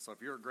So if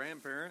you're a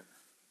grandparent,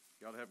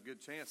 you ought to have a good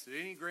chance.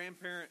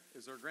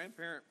 Is there a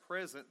grandparent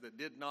present that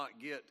did not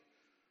get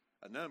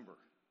a number?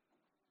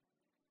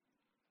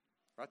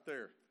 Right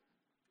there.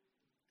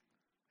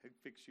 He'd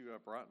fix you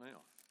up right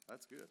now.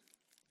 That's good.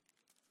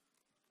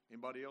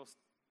 Anybody else?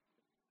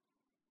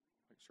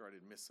 Make sure I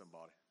didn't miss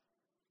somebody.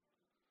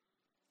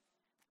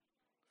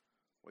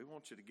 We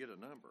want you to get a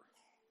number.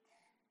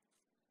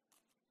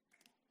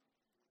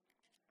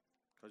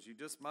 Because you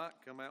just might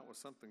come out with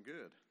something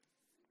good.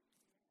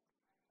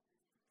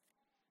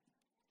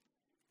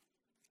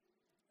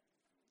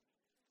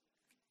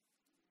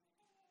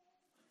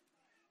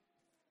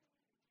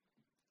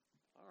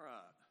 All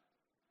right.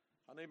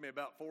 I need me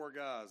about 4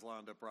 guys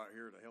lined up right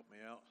here to help me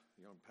out.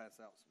 You want to pass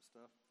out some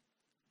stuff?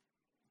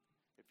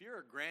 If you're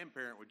a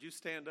grandparent, would you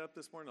stand up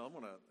this morning? I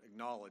want to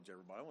acknowledge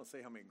everybody. I want to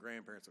see how many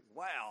grandparents are.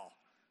 Wow.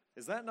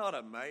 Is that not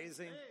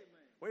amazing?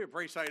 Amen. We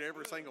appreciate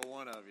every single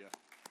one of you.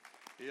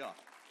 Yeah.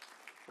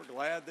 We're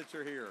glad that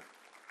you're here.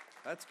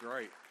 That's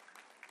great.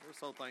 We're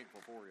so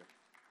thankful for you.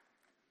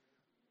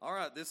 All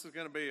right, this is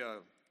going to be a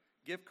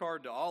gift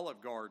card to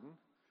Olive Garden.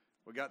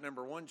 We got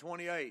number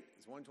 128.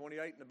 Is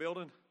 128 in the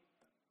building?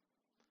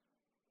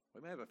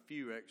 We may have a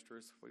few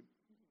extras. We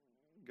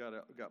got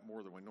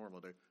more than we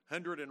normally do.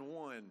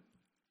 101.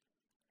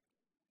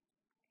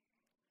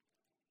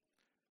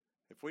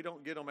 If we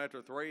don't get them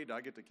after 3, do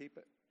I get to keep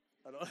it?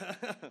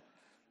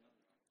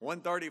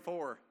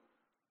 134.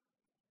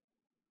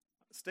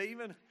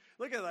 Stephen,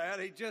 look at that.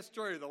 He just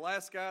drew the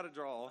last guy to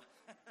draw.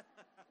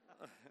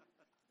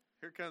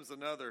 Here comes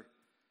another.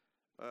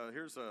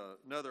 Here's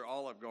another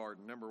Olive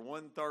Garden, number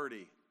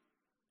 130.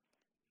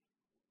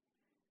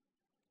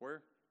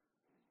 Where?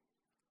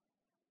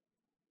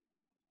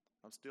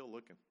 I'm still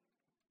looking.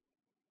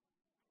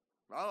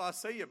 Oh, I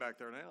see you back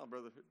there now,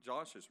 Brother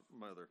Josh's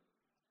mother.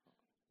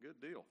 Good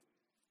deal.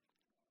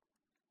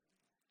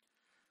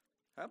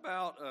 How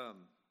about,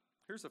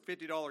 here's a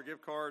 $50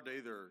 gift card to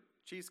either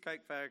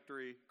Cheesecake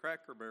Factory,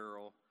 Cracker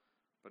Barrel,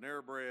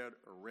 Panera Bread,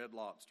 or Red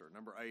Lobster,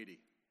 number 80.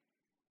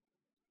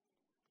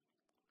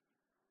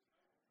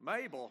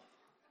 Mabel.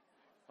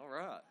 All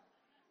right.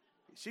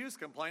 She was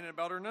complaining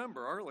about her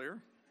number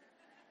earlier.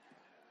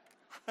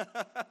 How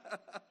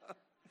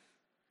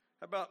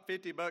about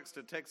 $50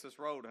 to Texas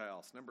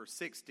Roadhouse, number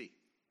 60?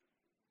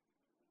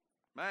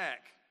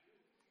 Mac.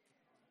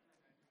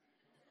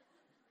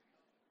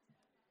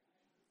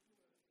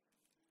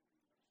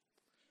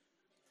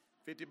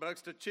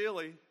 $50 to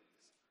Chili,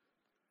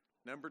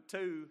 number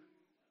 2.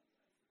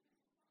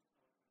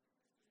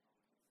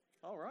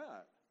 All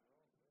right.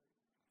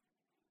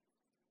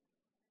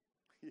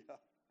 Yeah.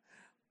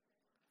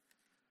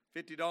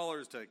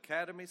 $50 to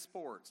Academy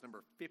Sports,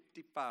 number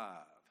 55.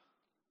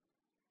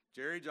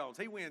 Jerry Jones,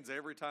 he wins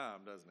every time,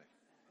 doesn't he?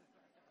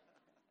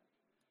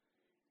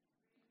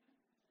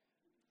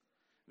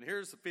 And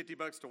here's the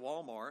 $50 to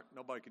Walmart.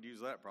 Nobody could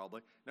use that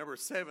probably. Number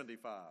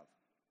 75.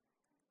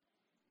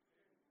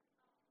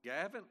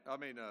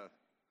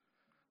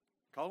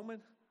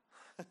 Coleman?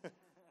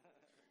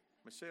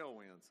 Michelle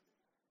wins.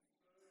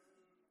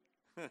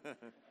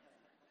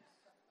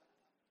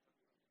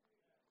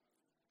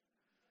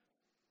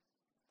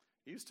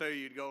 Used to,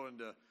 you'd go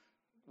into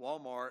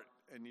Walmart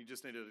and you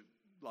just needed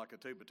like a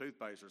tube of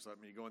toothpaste or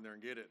something. You go in there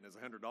and get it, and it's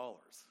 $100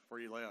 before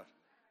you left.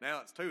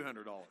 Now it's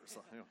 $200.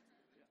 So, yeah.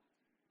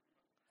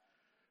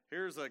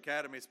 Here's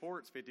Academy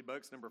Sports,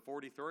 $50, number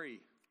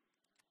 43.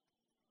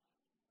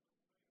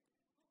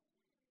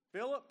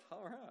 Philip,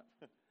 all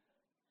right.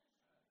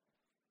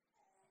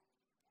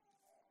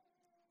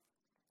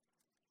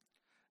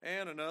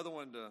 And another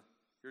one to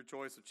your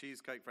choice of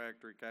Cheesecake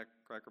Factory,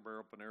 Cracker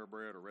Barrel, Panera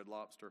Bread, or Red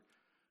Lobster.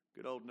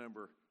 Good old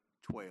number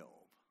 12.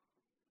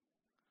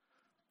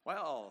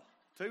 Wow,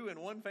 2 in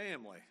one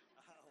family.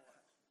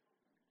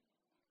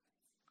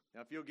 Now,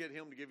 if you'll get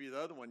him to give you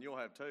the other one, you'll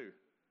have 2.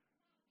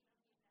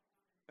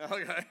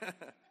 Okay.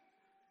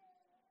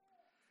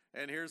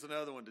 And here's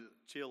another one to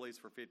Chili's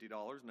for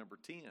 $50, number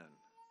 10.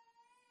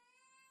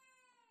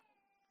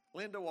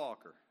 Linda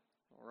Walker.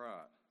 All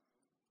right.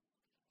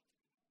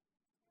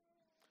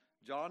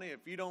 Johnny,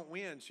 if you don't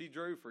win, she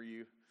drew for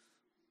you.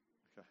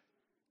 Okay.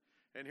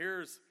 And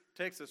here's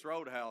Texas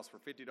Roadhouse for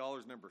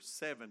 $50, number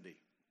 70.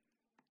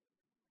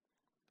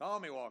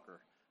 Tommy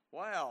Walker.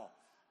 Wow.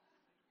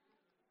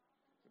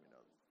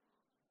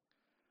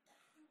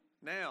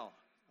 Now,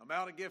 I'm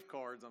out of gift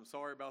cards. I'm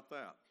sorry about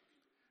that.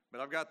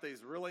 But I've got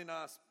these really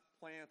nice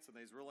plants and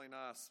these really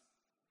nice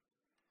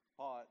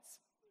pots.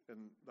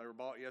 And they were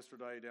bought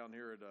yesterday down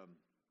here at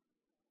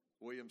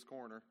Williams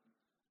Corner.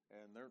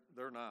 And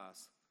they're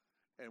nice.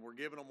 And we're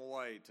giving them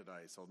away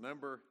today. So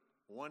number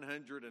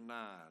 109.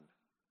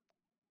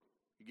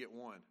 You get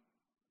one.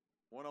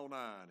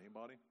 109.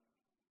 Anybody?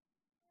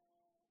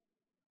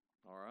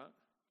 All right.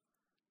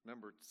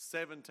 Number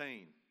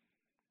 17.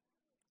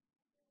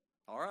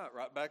 All right,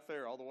 right back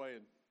there, all the way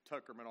in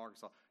Tuckerman,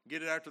 Arkansas.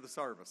 Get it after the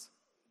service.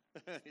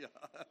 Yeah.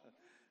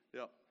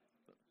 Yep.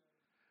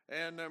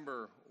 And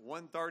number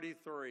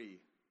 133.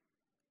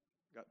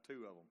 Got 2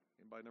 of them.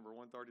 Anybody number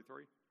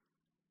 133?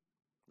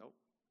 Nope.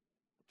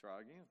 We'll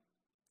try again.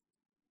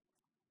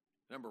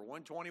 Number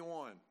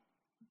 121.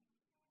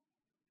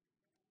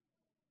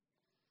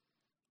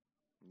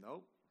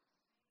 Nope.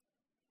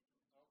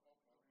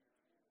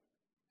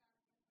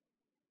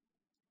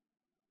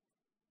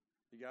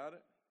 You got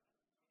it?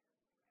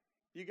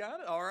 You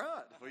got it? All right.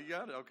 Well, you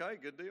got it. Okay,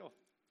 good deal.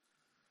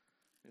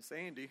 It's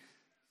Andy.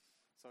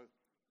 So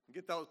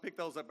pick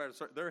those up.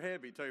 They're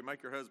heavy, too.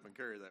 Make your husband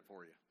carry that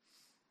for you.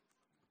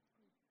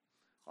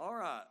 All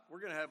right.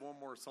 We're going to have one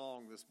more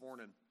song this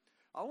morning.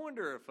 I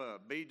wonder if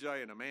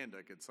BJ and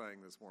Amanda could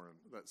sing this morning,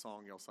 that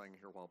song y'all sang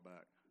here a while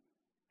back.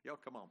 Y'all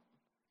come on.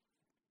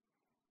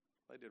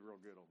 They did real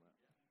good on that.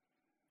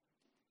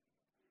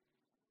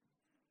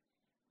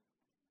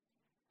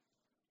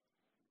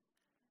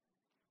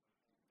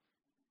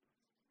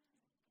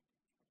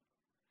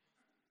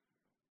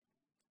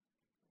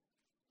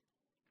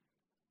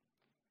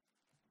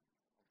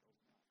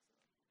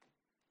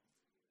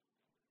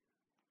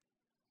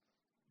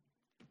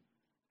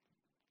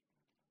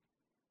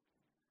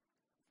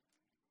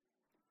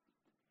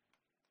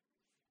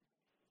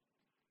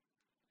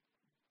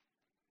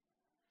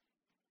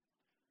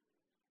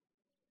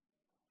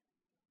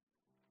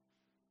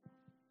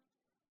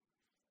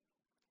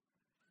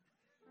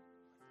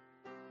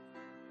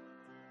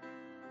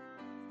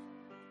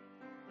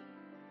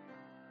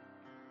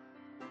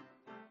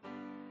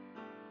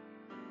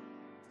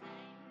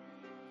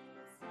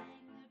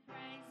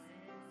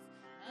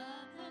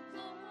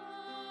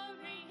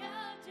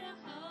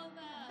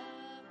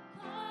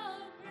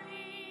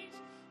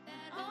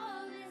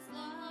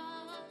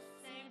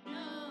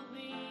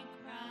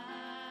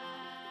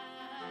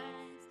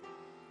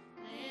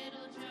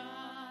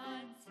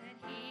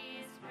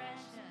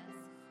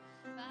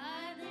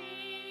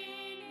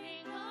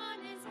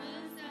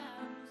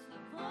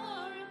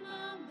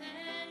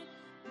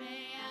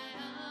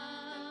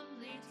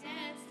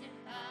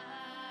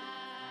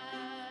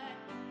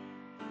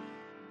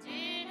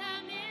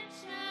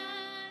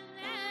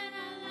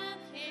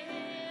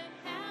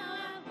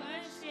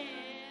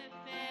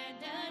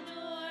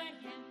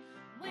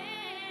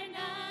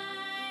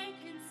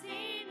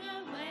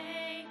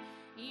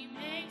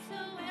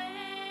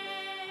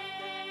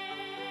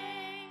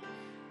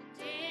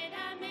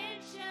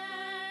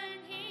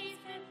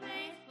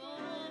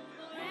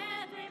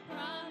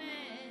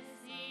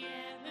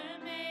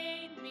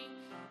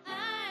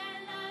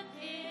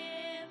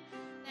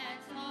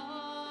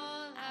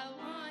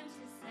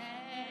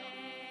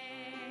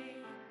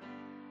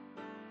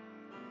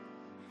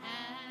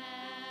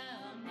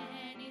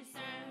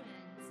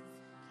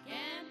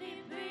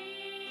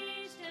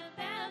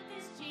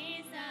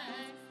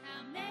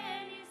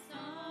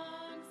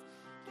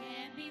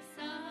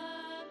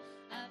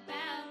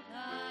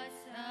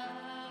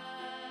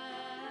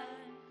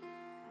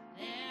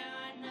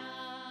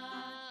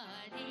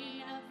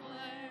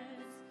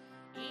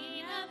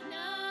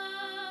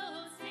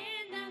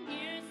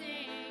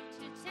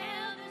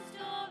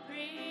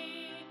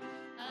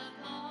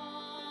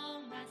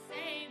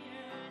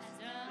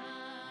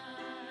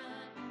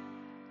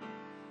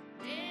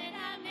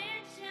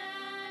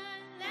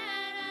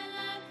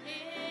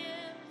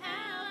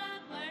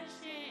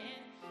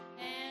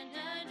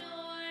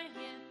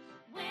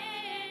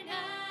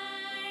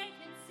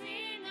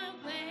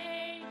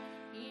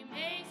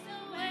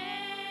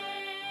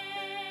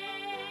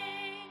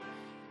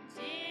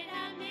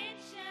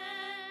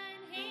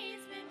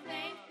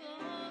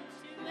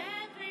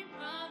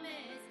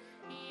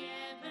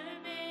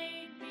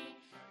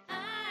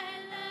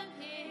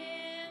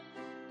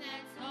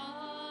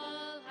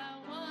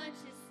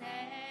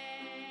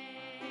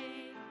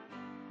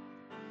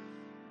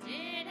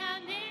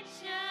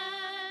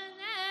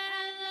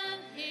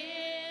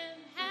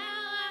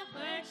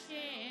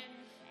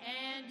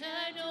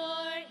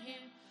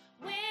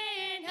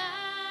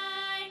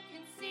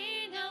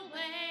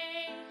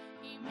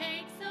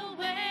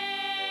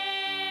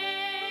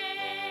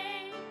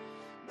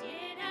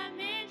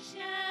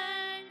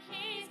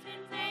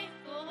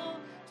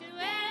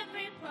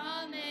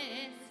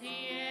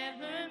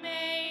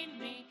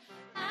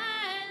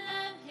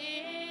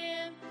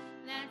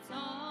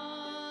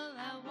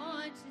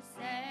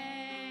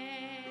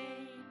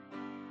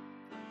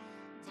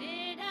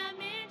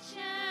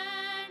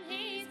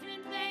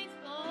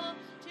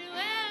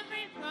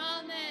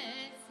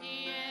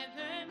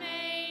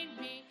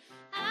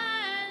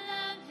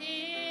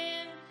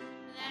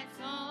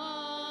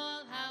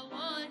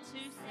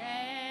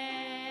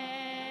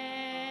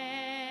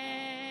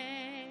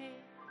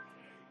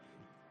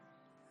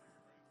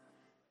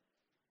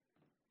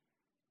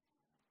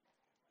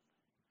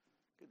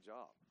 Good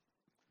job.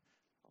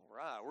 All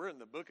right, we're in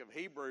the book of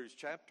Hebrews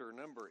chapter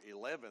number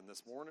 11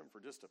 this morning for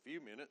just a few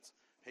minutes.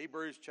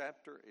 Hebrews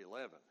chapter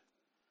 11.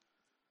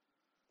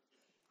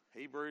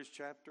 Hebrews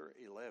chapter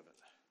 11.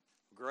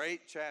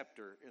 Great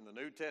chapter in the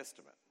New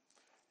Testament.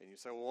 And you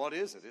say, well, what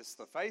is it? It's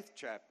the faith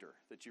chapter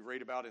that you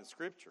read about in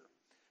Scripture.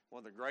 One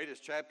of the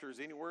greatest chapters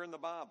anywhere in the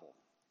Bible.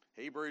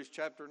 Hebrews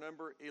chapter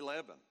number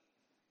 11.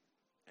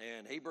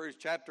 And Hebrews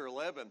chapter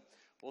 11,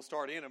 we'll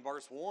start in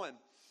verse 1.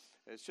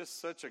 It's just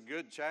such a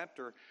good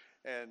chapter,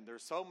 and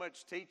there's so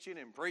much teaching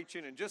and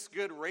preaching and just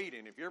good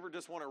reading. If you ever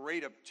just want to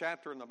read a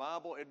chapter in the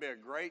Bible, it'd be a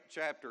great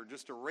chapter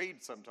just to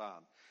read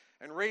sometime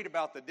and read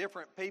about the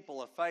different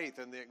people of faith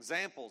and the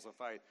examples of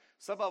faith.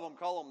 Some of them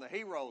call them the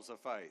heroes of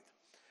faith,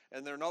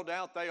 and there no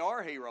doubt they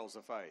are heroes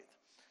of faith.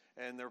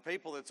 And they're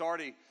people that's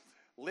already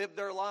lived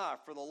their life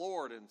for the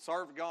Lord and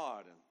served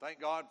God, and thank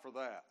God for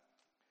that.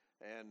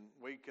 And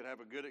we could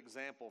have a good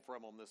example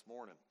from them this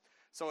morning.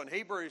 So in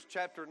Hebrews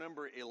chapter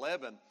number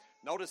 11,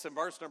 notice in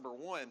verse number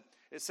 1,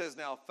 it says,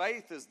 "Now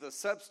faith is the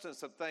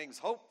substance of things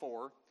hoped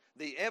for,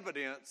 the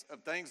evidence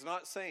of things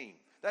not seen."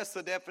 That's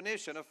the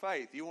definition of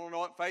faith. You want to know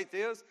what faith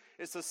is?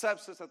 It's the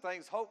substance of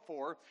things hoped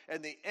for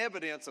and the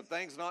evidence of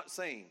things not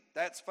seen.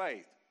 That's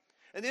faith.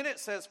 And then it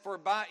says, "For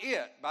by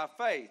it," by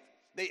faith,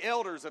 "the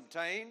elders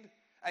obtained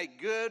a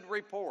good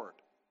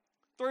report."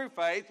 Through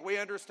faith, we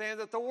understand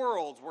that the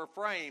worlds were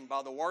framed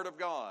by the word of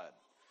God,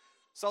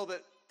 so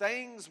that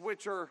things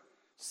which are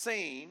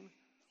seen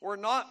were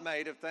not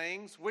made of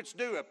things which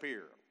do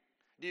appear.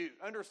 Do you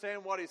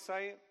understand what he's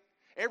saying?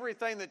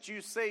 Everything that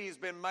you see has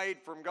been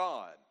made from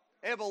God.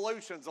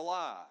 Evolution's a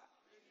lie.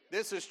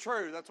 This is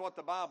true. That's what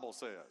the Bible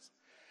says.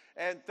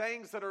 And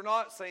things that are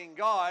not seen,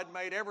 God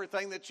made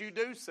everything that you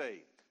do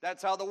see.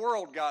 That's how the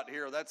world got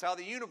here. That's how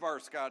the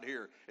universe got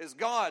here, is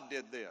God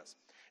did this.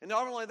 And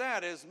not only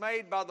that, it's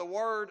made by the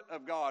word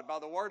of God, by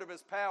the word of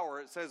his power,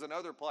 it says in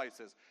other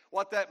places.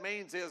 What that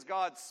means is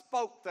God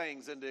spoke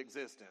things into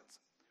existence.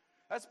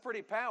 That's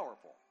pretty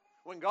powerful.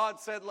 When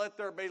God said, "Let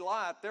there be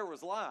light," there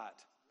was light.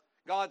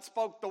 God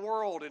spoke the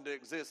world into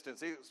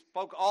existence. He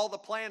spoke all the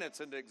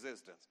planets into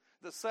existence.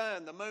 The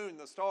sun, the moon,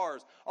 the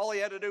stars. All he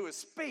had to do was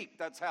speak.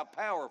 That's how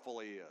powerful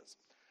he is.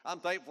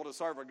 I'm thankful to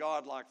serve a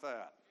God like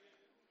that.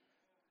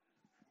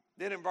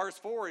 Then in verse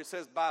 4, he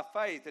says, "By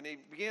faith," and he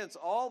begins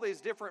all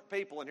these different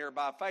people in here.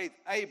 "By faith,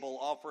 Abel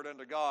offered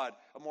unto God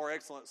a more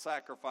excellent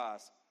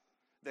sacrifice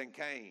than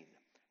Cain."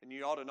 And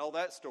you ought to know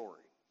that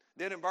story.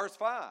 Then in verse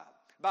 5,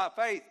 "By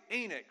faith,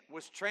 Enoch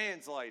was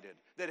translated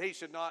that he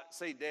should not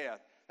see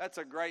death." That's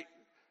a great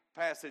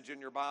passage in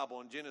your Bible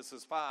in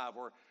Genesis 5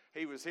 where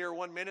he was here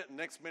one minute and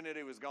next minute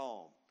he was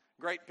gone.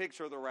 Great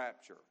picture of the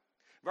rapture.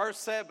 Verse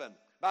 7,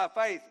 "By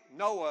faith,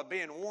 Noah,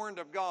 being warned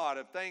of God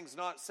of things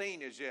not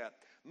seen as yet,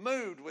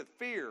 moved with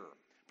fear,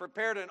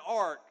 prepared an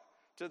ark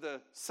to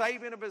the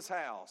saving of his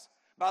house,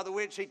 by the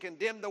which he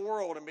condemned the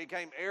world and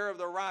became heir of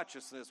the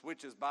righteousness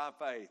which is by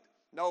faith."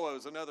 Noah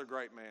is another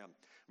great man.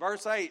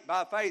 Verse 8,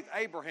 "By faith,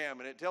 Abraham,"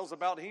 and it tells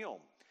about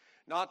him.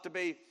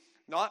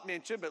 Not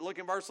mentioned, but look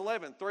in verse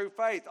 11. "Through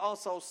faith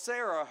also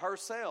Sarah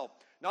herself,"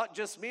 not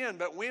just men,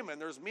 but women.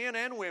 There's men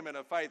and women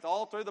of faith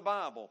all through the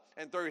Bible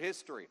and through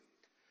history.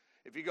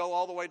 If you go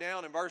all the way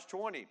down in verse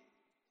 20,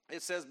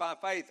 it says, "By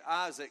faith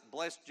Isaac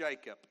blessed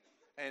Jacob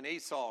and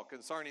Esau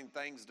concerning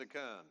things to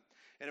come."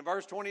 And in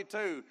verse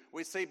 22,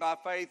 we see by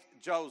faith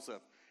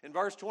Joseph. In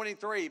verse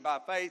 23, by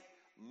faith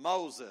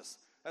Moses.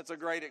 That's a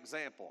great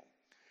example.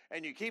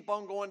 And you keep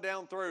on going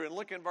down through and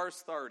look in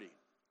verse 30.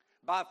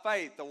 "By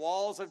faith, the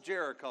walls of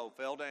Jericho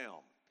fell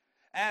down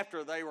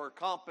after they were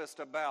compassed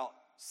about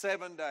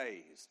 7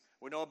 days."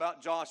 We know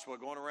about Joshua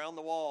going around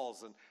the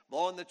walls and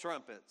blowing the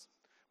trumpets.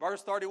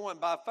 Verse 31,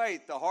 "By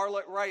faith, the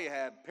harlot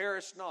Rahab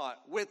perished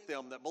not with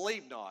them that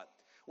believed not,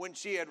 when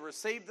she had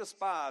received the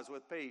spies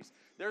with peace."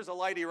 There's a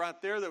lady right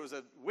there that was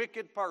a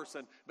wicked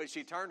person, but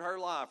she turned her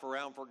life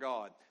around for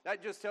God.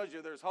 That just tells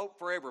you there's hope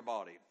for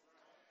everybody.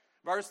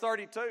 Verse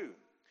 32,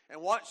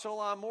 "And what shall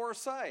I more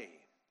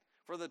say?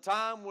 For the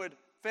time would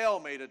fail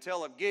me to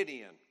tell of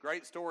Gideon,"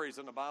 great stories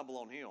in the Bible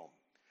on him,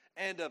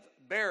 "and of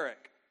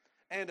Barak,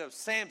 and of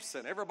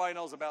Samson." Everybody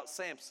knows about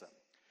Samson.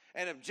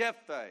 "And of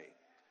Jephthah,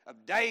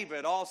 of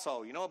David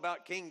also." You know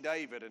about King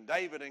David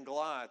and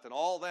Goliath and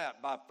all that.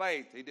 By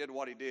faith he did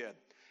what he did.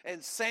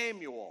 "And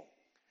Samuel,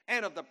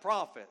 and of the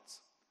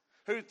prophets,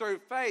 who through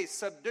faith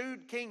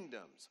subdued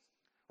kingdoms,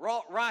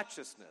 wrought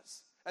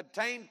righteousness,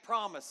 obtained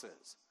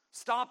promises,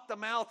 stopped the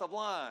mouth of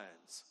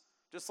lions,"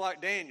 just like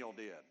Daniel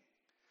did,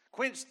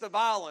 "quenched the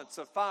violence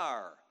of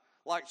fire,"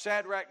 like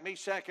Shadrach,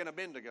 Meshach, and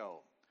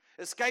Abednego,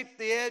 "escaped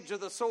the edge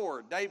of the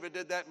sword." David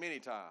did that many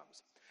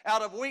times.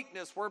 "Out of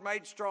weakness were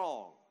made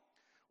strong,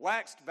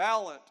 waxed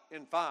valiant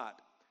in fight,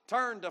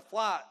 turned to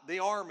flight the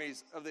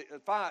armies of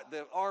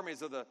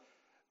the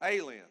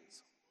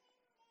aliens.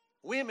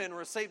 Women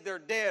received their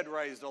dead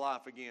raised to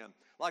life again,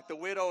 like the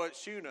widow at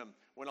Shunem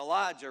when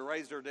Elijah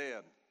raised her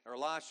dead, or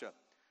Elisha.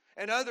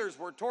 "And others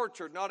were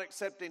tortured, not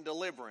accepting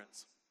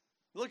deliverance."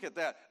 Look at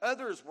that.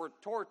 Others were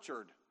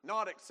tortured,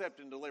 not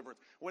accepting deliverance.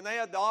 When they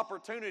had the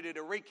opportunity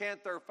to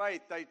recant their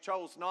faith, they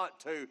chose not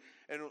to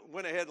and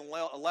went ahead and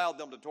allowed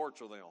them to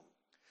torture them,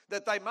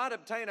 that they might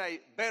obtain a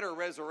better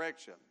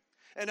resurrection.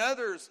 "And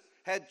others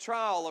had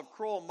trial of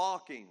cruel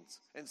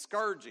mockings and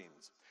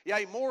scourgings,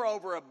 yea,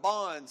 moreover of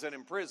bonds and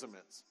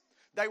imprisonments.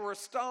 They were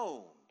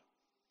stoned.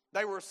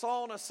 They were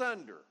sawn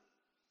asunder."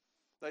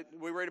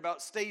 We read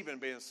about Stephen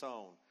being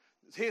sawn.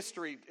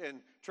 History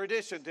and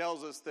tradition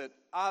tells us that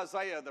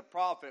Isaiah the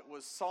prophet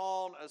was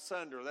sawn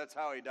asunder. That's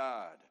how he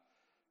died.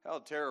 How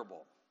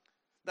terrible.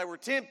 They were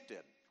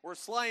tempted, were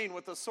slain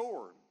with the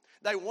sword.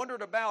 They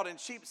wandered about in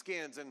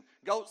sheepskins and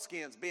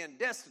goatskins, being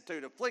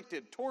destitute,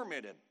 afflicted,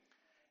 tormented.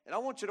 And I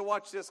want you to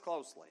watch this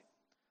closely.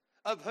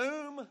 Of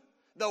whom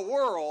the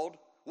world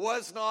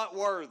was not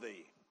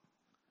worthy.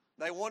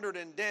 They wandered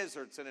in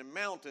deserts and in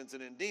mountains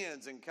and in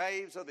dens and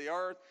caves of the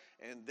earth,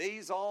 and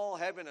these all,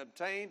 having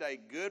obtained a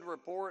good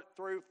report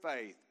through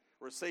faith,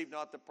 received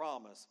not the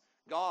promise.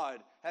 God,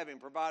 having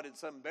provided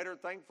some better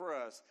thing for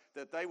us,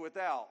 that they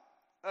without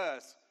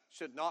us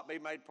should not be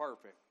made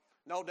perfect.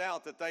 No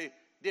doubt that they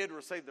did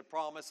receive the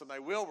promise, and they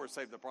will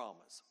receive the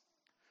promise.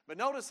 But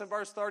notice in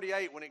verse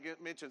 38, when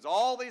it mentions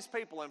all these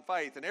people in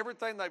faith and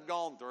everything they've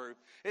gone through,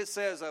 it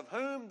says, of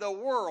whom the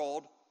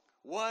world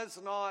was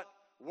not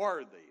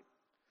worthy.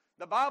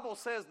 The Bible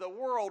says the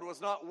world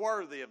was not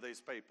worthy of these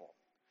people.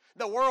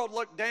 The world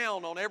looked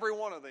down on every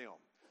one of them.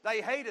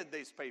 They hated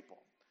these people.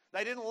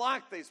 They didn't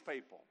like these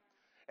people.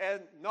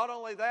 And not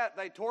only that,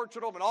 they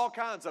tortured them and all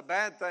kinds of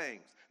bad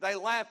things. They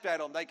laughed at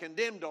them. They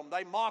condemned them.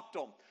 They mocked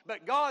them.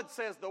 But God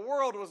says the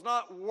world was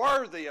not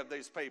worthy of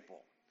these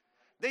people.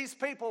 These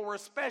people were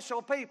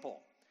special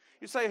people.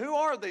 You say, who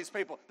are these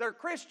people? They're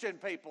Christian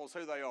people is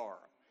who they are.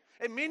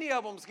 And many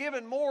of them's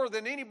given more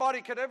than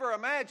anybody could ever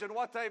imagine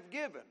what they've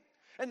given.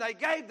 And they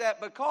gave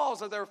that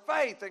because of their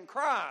faith in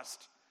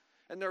Christ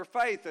and their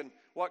faith in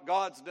what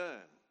God's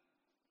done.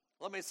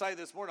 Let me say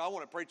this morning, I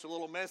want to preach a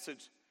little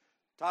message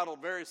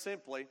titled very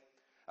simply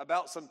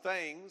about some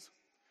things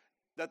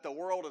that the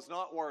world is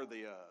not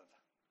worthy of.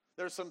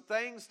 There's some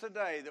things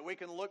today that we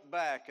can look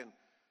back and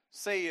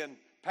see in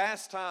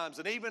past times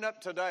and even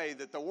up today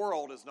that the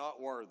world is not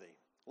worthy.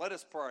 Let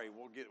us pray.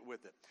 We'll get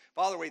with it.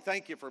 Father, we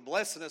thank you for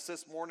blessing us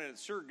this morning.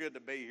 It's sure good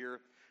to be here.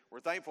 We're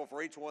thankful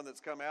for each one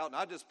that's come out, and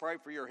I just pray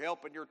for your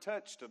help and your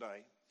touch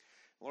today.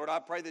 Lord, I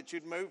pray that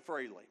you'd move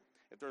freely.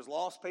 If there's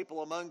lost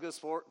people among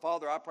us,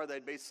 Father, I pray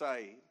they'd be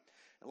saved.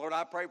 And Lord,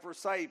 I pray for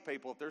saved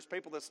people. If there's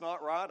people that's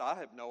not right, I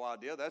have no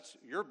idea. That's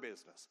your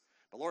business.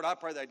 But Lord, I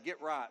pray they'd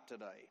get right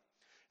today.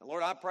 And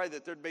Lord, I pray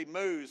that there'd be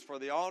moves for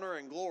the honor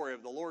and glory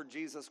of the Lord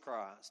Jesus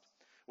Christ.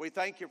 We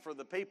thank you for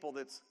the people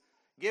that's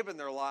given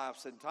their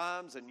lives in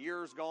times and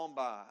years gone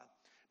by.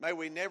 May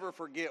we never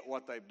forget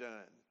what they've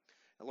done.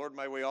 And Lord,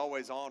 may we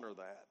always honor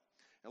that.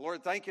 And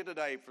Lord, thank you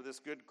today for this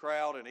good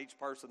crowd and each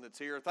person that's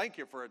here. Thank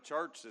you for a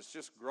church that's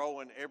just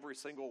growing every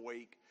single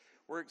week.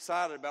 We're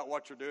excited about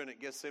what you're doing at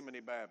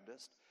Gethsemane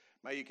Baptist.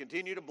 May you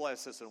continue to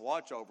bless us and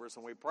watch over us,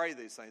 and we pray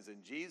these things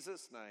in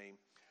Jesus' name.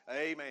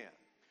 Amen.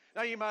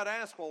 Now you might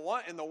ask, well,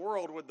 what in the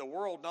world would the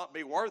world not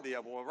be worthy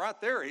of? Well, right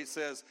there he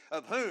says,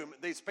 of whom,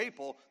 these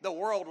people, the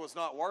world was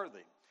not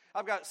worthy.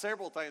 I've got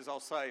several things I'll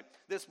say.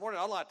 This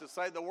morning I'd like to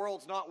say the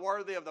world's not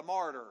worthy of the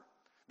martyr.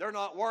 They're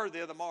not worthy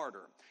of the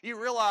martyr.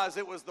 You realize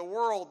it was the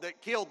world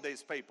that killed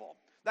these people.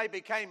 They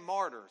became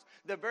martyrs.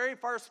 The very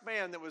first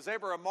man that was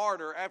ever a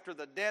martyr after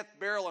the death,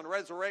 burial, and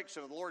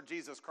resurrection of the Lord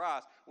Jesus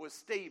Christ was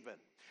Stephen.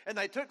 And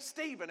they took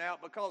Stephen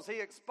out because he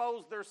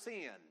exposed their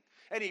sin.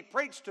 And he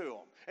preached to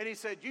them. And he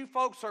said, you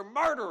folks are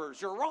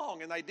murderers. You're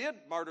wrong. And they did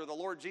murder the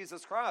Lord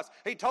Jesus Christ.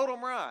 He told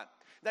them right.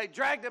 They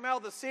dragged him out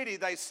of the city.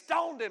 They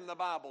stoned him, the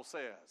Bible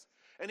says.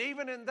 And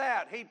even in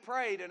that, he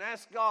prayed and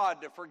asked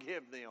God to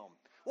forgive them.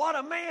 What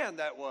a man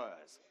that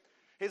was.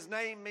 His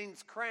name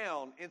means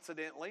crown,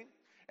 incidentally.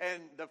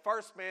 And the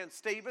first man,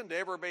 Stephen, to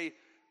ever be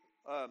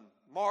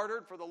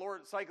martyred for the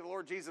sake of the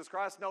Lord Jesus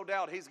Christ, no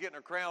doubt he's getting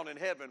a crown in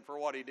heaven for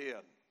what he did.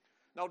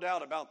 No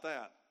doubt about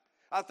that.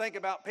 I think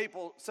about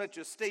people such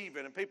as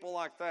Stephen and people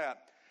like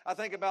that. I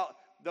think about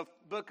the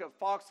book of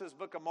Fox's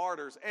Book of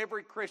Martyrs.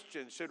 Every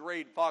Christian should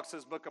read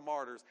Fox's Book of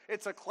Martyrs.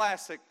 It's a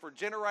classic for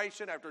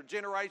generation after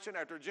generation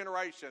after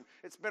generation.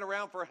 It's been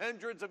around for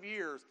hundreds of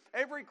years.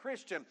 Every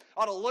Christian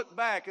ought to look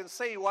back and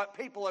see what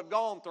people have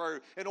gone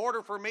through in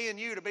order for me and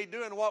you to be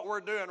doing what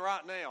we're doing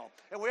right now.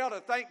 And we ought to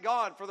thank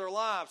God for their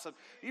lives. And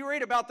you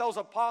read about those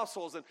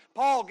apostles, and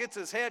Paul gets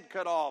his head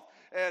cut off.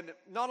 And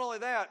not only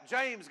that,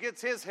 James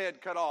gets his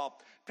head cut off.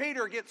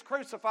 Peter gets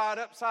crucified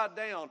upside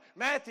down.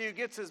 Matthew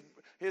gets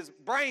his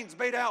brains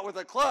beat out with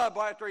a club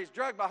after he's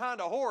dragged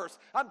behind a horse.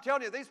 I'm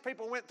telling you, these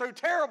people went through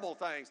terrible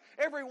things.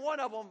 Every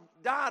one of them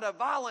died a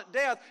violent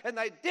death, and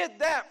they did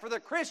that for the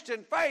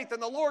Christian faith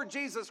in the Lord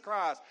Jesus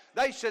Christ.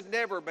 They should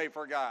never be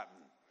forgotten.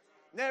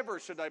 Never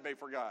should they be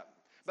forgotten.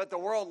 But the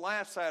world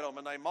laughs at them,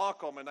 and they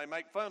mock them, and they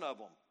make fun of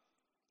them.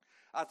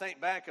 I think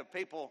back of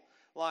people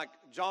like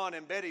John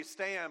and Betty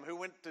Stam, who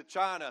went to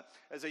China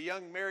as a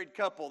young married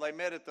couple. They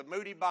met at the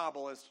Moody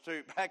Bible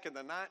Institute back in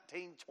the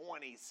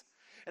 1920s.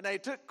 And they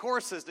took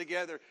courses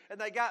together, and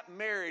they got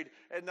married,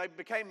 and they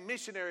became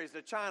missionaries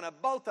to China.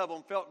 Both of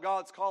them felt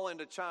God's call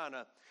into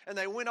China. And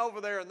they went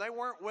over there, and they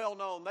weren't well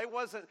known. They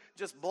wasn't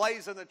just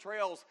blazing the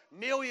trails.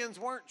 Millions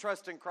weren't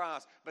trusting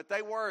Christ, but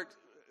they were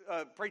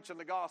preaching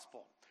the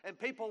gospel. And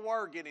people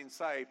were getting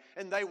saved,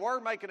 and they were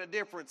making a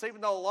difference,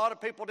 even though a lot of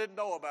people didn't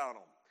know about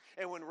them.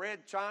 And when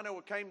Red China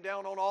came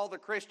down on all the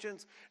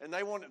Christians, and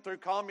they wanted through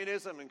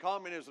communism, and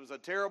communism is a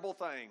terrible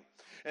thing,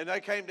 and they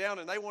came down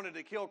and they wanted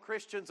to kill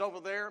Christians over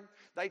there,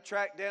 they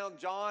tracked down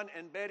John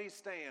and Betty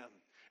Stam.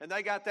 And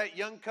they got that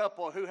young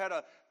couple who had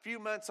a few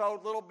months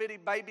old little bitty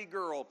baby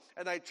girl,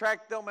 and they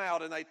tracked them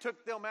out, and they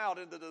took them out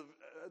into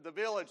the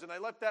village, and they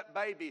left that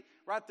baby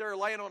right there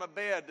laying on a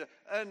bed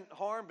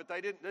unharmed, but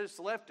they just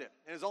left it.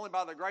 And it was only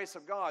by the grace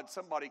of God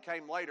somebody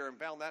came later and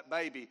found that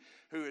baby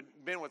who had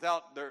been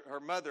without her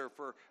mother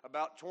for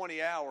about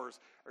 20 hours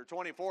or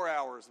 24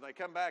 hours. And they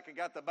come back and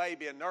got the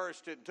baby and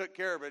nourished it and took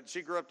care of it. And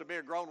she grew up to be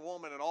a grown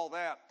woman and all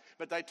that.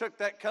 But they took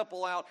that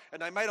couple out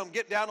and they made them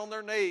get down on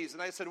their knees.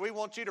 And they said, we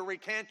want you to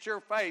recant your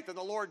faith in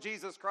the Lord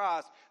Jesus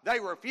Christ. They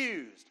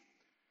refused.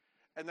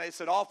 And they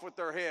said, off with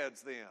their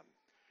heads then.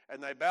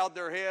 And they bowed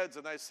their heads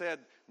and they said,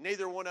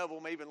 neither one of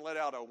them even let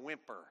out a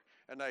whimper.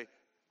 And they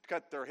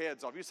cut their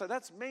heads off. You say,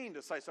 that's mean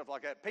to say stuff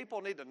like that.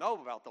 People need to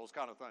know about those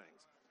kind of things.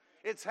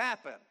 It's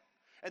happened.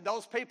 And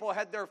those people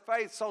had their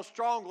faith so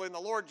strongly in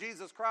the Lord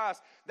Jesus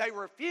Christ, they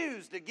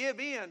refused to give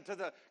in to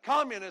the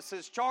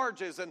communists'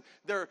 charges and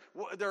their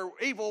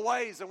evil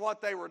ways and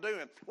what they were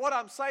doing. What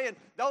I'm saying,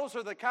 those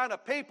are the kind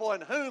of people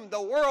in whom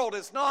the world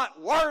is not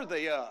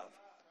worthy of.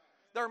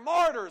 They're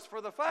martyrs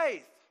for the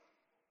faith.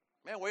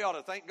 Man, we ought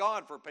to thank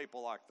God for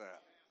people like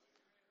that.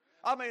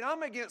 I mean,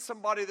 I'm against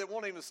somebody that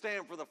won't even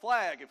stand for the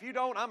flag. If you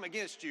don't, I'm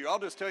against you. I'll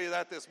just tell you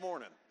that this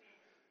morning.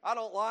 I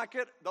don't like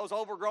it. Those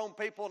overgrown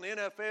people in the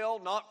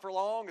NFL, not for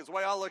long, is the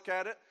way I look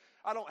at it.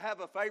 I don't have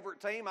a favorite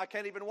team. I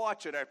can't even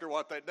watch it after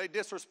what they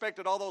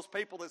disrespected all those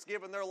people that's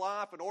given their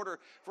life in order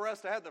for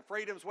us to have the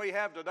freedoms we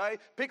have today.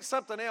 Pick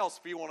something else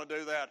if you want to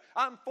do that.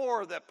 I'm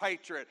for the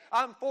patriot.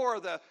 I'm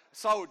for the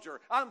soldier.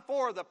 I'm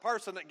for the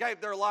person that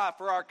gave their life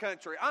for our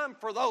country. I'm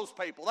for those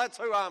people. That's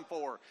who I'm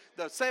for.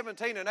 The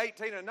 17 and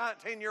 18 and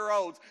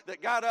 19-year-olds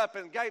that got up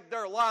and gave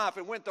their life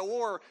and went to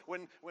war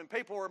when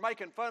people were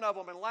making fun of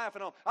them and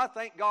laughing at them. I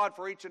thank God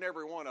for each and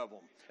every one of them.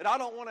 And I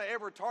don't want to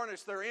ever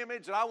tarnish their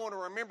image, and I want to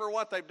remember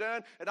what they've done,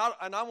 and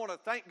I want to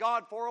thank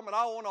God for them, and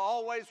I want to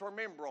always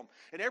remember them.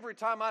 And every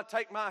time I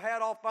take my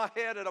hat off my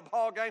head at a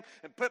ball game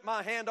and put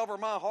my hand over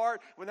my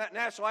heart when that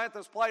national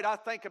anthem's played, I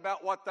think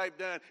about what they've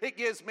done. It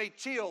gives me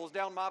chills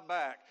down my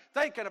back,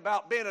 thinking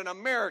about being an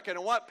American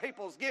and what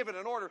people's given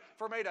in order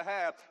for me to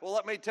have. Well,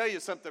 let me tell you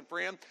something,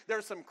 friend.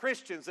 There's some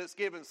Christians that's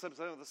given some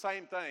of the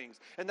same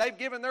things, and they've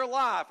given their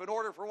life in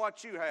order for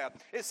what you have.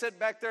 It said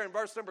back there in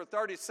verse number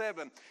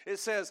 37, it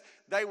says,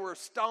 they were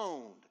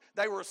stoned.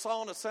 They were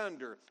sawn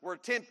asunder, were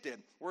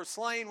tempted, were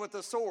slain with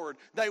the sword.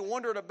 They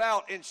wandered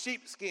about in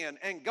sheepskin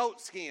and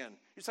goatskin.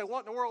 You say,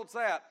 what in the world's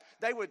that?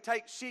 They would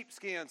take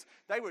sheepskins.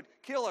 They would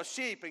kill a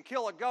sheep and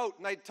kill a goat,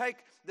 and they'd take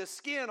the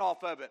skin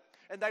off of it,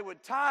 and they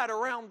would tie it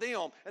around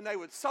them, and they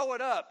would sew it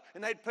up,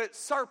 and they'd put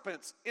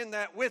serpents in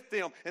that with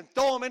them and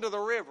throw them into the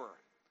river.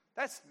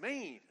 That's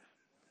mean.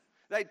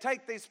 They'd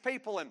take these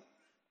people and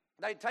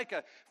they'd take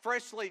a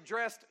freshly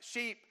dressed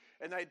sheep,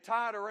 and they'd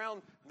tie it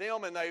around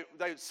them, and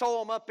they'd sew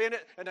them up in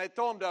it, and they'd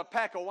throw them to a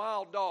pack of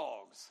wild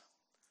dogs.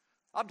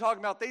 I'm talking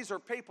about these are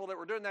people that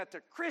were doing that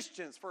to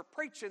Christians for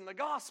preaching the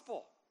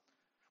gospel.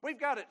 We've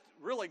got it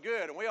really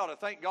good, and we ought to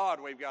thank God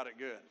we've got it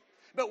good.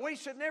 But we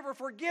should never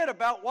forget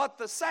about what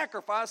the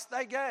sacrifice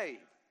they gave.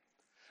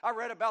 I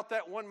read about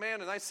that one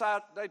man, and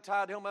they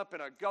tied him up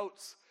in a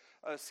goat's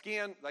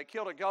skin. They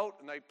killed a goat,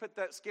 and they put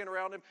that skin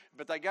around him,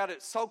 but they got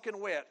it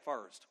soaking wet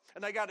first.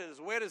 And they got it as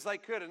wet as they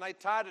could, and they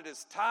tied it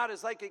as tight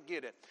as they could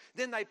get it.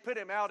 Then they put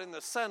him out in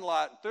the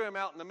sunlight and threw him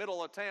out in the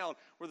middle of town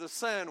where the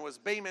sun was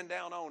beaming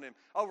down on him,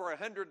 over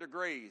 100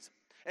 degrees.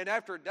 And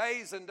after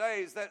days and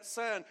days, that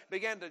sun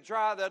began to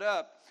dry that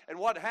up. And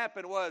what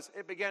happened was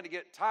it began to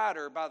get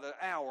tighter by the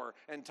hour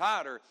and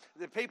tighter.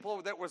 The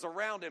people that was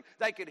around him,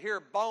 they could hear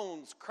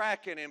bones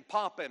cracking and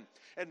popping.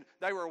 And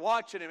they were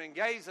watching him and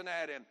gazing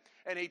at him.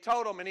 And he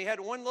told them, and he had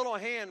one little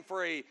hand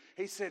free.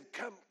 He said,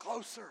 come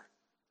closer.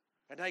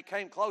 And they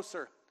came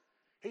closer.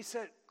 He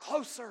said,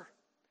 closer.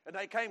 And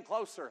they came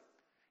closer.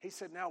 He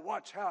said, now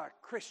watch how a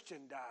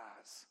Christian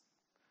dies.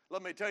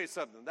 Let me tell you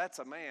something. That's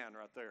a man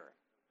right there.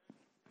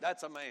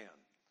 That's a man.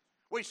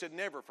 We should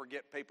never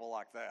forget people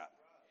like that.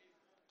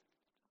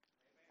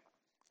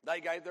 They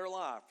gave their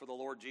life for the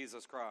Lord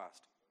Jesus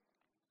Christ.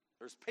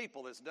 There's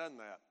people that's done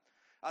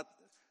that.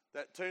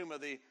 That tomb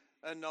of the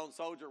unknown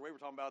soldier we were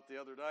talking about the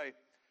other day,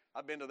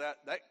 I've been to that.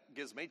 That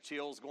gives me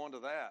chills going to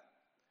that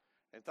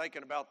and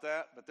thinking about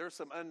that. But there's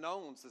some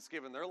unknowns that's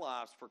given their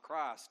lives for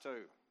Christ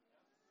too.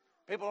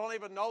 People don't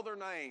even know their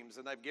names,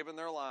 and they've given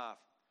their life.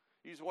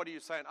 What are you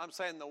saying? I'm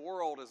saying the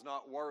world is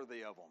not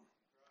worthy of them.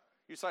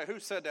 You say, who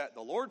said that?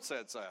 The Lord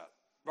said that.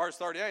 Verse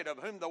 38, of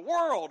whom the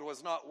world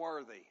was not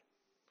worthy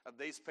of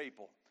these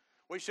people.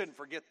 We shouldn't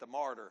forget the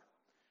martyr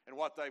and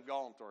what they've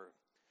gone through.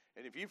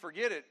 And if you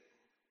forget it,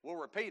 we'll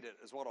repeat it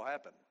is what will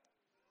happen.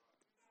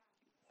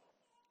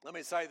 Let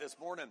me say this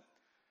morning,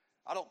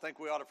 I don't think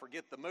we ought to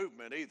forget the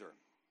movement either.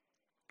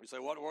 You say,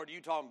 what are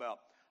you talking about?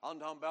 I'm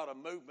talking about a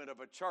movement of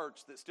a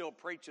church that still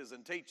preaches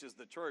and teaches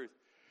the truth.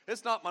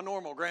 It's not my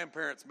normal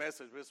grandparents'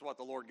 message, but this is what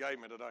the Lord gave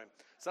me today.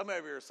 Some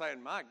of you are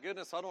saying, my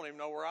goodness, I don't even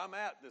know where I'm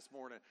at this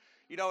morning.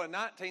 You know, in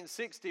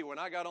 1960, when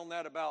I got on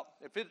that about,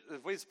 if it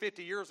was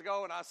 50 years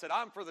ago, and I said,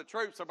 I'm for the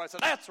troops, everybody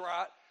said, that's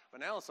right.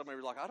 But now some of you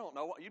are like, I don't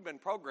know, you've been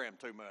programmed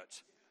too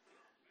much.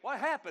 What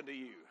happened to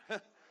you?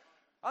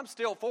 I'm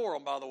still for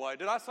them, by the way.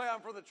 Did I say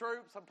I'm for the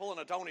troops? I'm pulling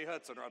a Tony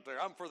Hudson right there.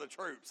 I'm for the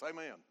troops.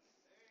 Amen.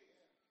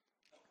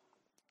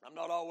 I'm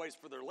not always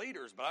for their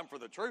leaders, but I'm for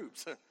the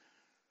troops.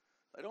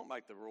 They don't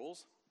make the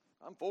rules.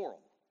 I'm for them.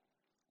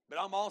 But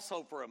I'm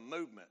also for a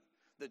movement,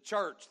 the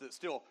church that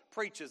still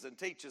preaches and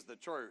teaches the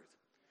truth.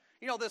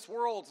 You know, this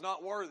world's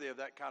not worthy of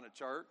that kind of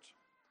church.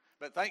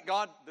 But thank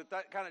God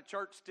that kind of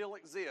church still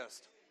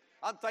exists.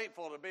 I'm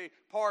thankful to be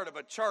part of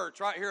a church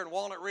right here in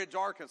Walnut Ridge,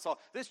 Arkansas.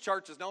 This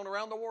church is known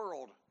around the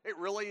world. It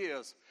really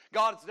is.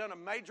 God's done a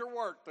major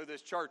work through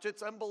this church.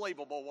 It's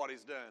unbelievable what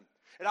He's done.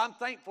 And I'm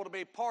thankful to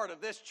be part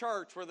of this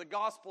church where the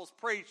gospel's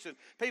preached and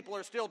people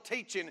are still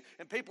teaching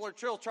and people are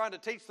still trying to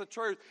teach the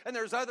truth. And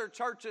there's other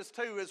churches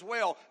too as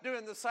well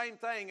doing the same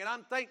thing. And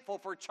I'm thankful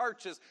for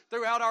churches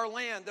throughout our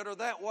land that are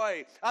that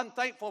way. I'm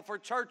thankful for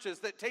churches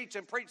that teach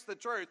and preach the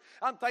truth.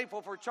 I'm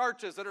thankful for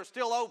churches that are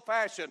still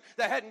old-fashioned,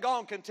 that hadn't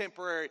gone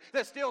contemporary,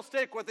 that still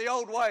stick with the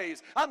old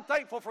ways. I'm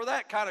thankful for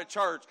that kind of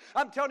church.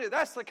 I'm telling you,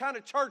 that's the kind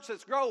of church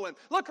that's growing.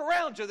 Look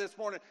around you this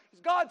morning.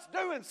 God's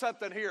doing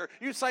something here.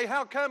 You say,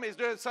 how come He's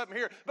doing something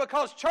here?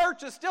 Because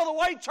church is still the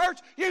way church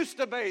used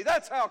to be.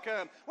 That's how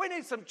come. We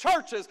need some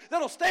churches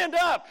that'll stand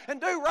up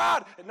and do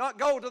right and not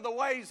go to the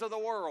ways of the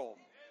world.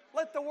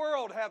 Let the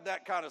world have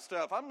that kind of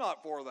stuff. I'm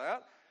not for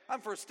that.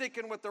 I'm for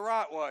sticking with the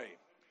right way.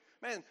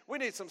 Man, we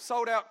need some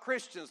sold-out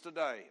Christians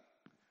today.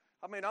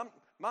 I mean,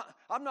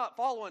 I'm not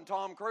following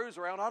Tom Cruise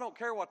around. I don't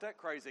care what that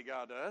crazy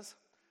guy does.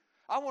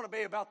 I want to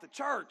be about the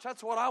church.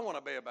 That's what I want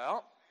to be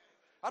about.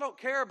 I don't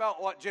care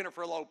about what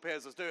Jennifer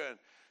Lopez is doing.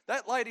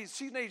 That lady,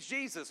 she needs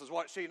Jesus is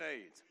what she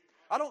needs.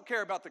 I don't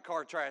care about the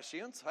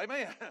Kardashians.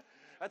 Amen.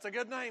 That's a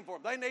good name for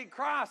them. They need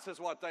Christ is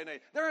what they need.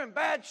 They're in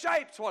bad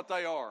shape is what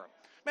they are.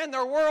 Man,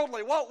 they're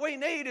worldly. What we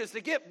need is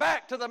to get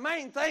back to the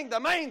main thing,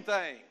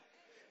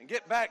 and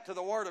get back to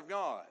the Word of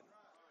God.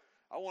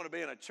 I want to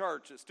be in a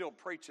church that still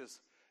preaches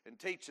and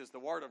teaches the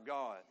Word of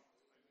God.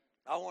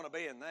 I want to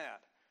be in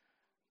that.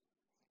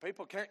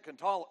 People can't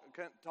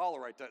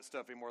tolerate that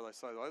stuff anymore. They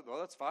say, well,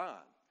 that's fine.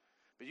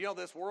 But you know,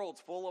 this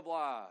world's full of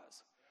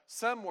lies.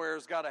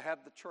 Somewhere's got to have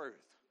the truth.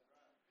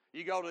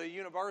 You go to a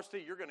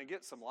university, you're going to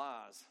get some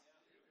lies.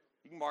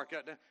 You can mark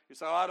that down. You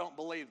say, oh, I don't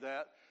believe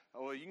that.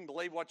 Oh, well, you can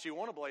believe what you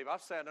want to believe.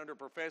 I've sat under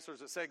professors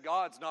that said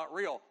God's not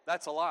real.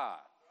 That's a lie.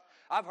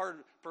 I've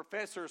heard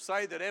professors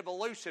say that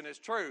evolution is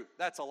true.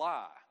 That's a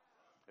lie.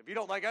 If you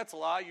don't think that's a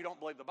lie, you don't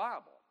believe the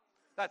Bible.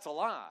 That's a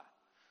lie.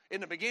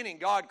 In the beginning,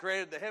 God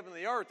created the heaven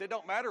and the earth. It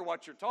don't matter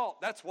what you're taught.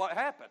 That's what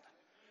happened.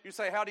 You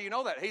say, how do you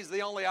know that? He's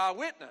the only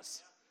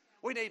eyewitness.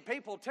 We need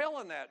people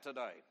telling that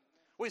today.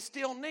 We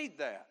still need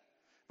that.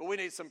 But we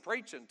need some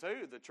preaching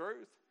too, the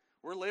truth.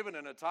 We're living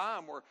in a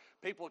time where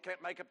people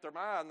can't make up their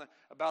mind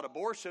about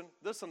abortion.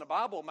 Listen, the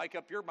Bible will make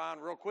up your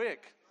mind real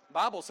quick. The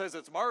Bible says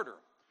it's murder.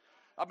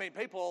 I mean,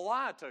 people will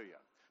lie to you.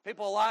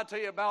 People will lie to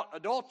you about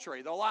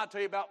adultery. They'll lie to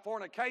you about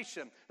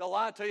fornication. They'll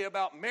lie to you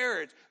about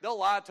marriage. They'll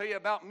lie to you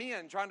about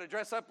men trying to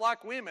dress up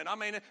like women. I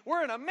mean,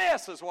 we're in a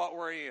mess is what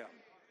we're in.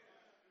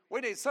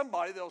 We need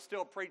somebody that'll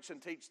still preach and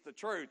teach the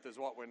truth is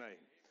what we need.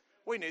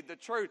 We need the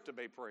truth to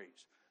be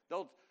preached.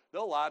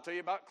 They'll lie to you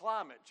about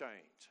climate change.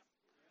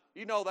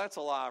 You know that's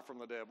a lie from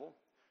the devil.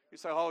 You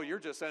say, oh, you're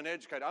just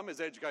uneducated. I'm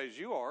as educated as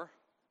you are.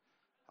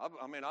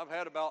 I've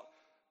had about,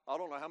 I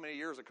don't know how many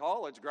years of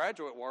college,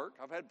 graduate work.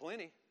 I've had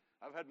plenty.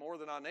 I've had more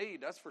than I need,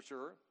 that's for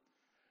sure.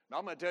 Now,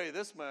 I'm going to tell you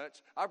this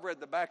much. I've read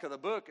the back of the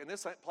book, and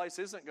this place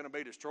isn't going to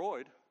be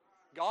destroyed.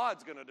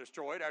 God's going to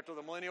destroy it after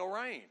the millennial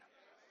reign.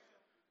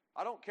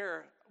 I don't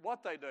care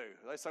what they do.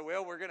 They say,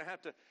 well, we're going to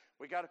have to,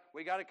 we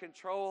got to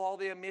control all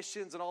the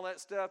emissions and all that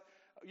stuff.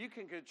 You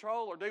can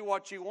control or do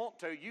what you want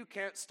to. You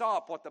can't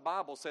stop what the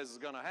Bible says is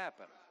going to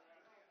happen.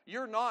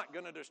 You're not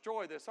going to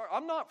destroy this earth.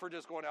 I'm not for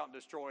just going out and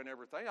destroying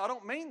everything. I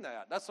don't mean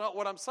that. That's not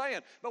what I'm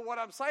saying. But what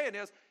I'm saying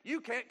is you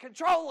can't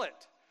control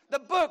it. The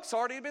book's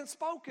already been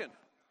spoken.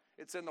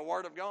 It's in the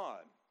Word of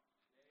God.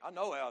 I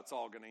know how it's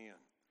all going to end.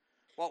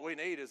 What we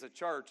need is a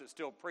church that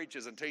still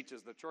preaches and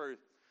teaches the truth.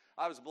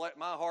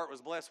 My heart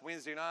was blessed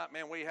Wednesday night.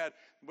 Man, we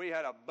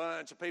had a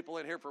bunch of people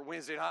in here for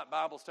Wednesday night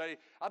Bible study.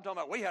 I'm talking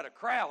about we had a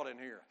crowd in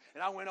here.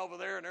 And I went over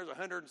there, and there's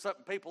 100 and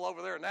something people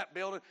over there in that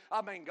building.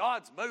 I mean,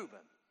 God's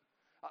moving.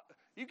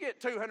 You get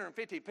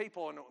 250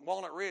 people in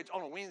Walnut Ridge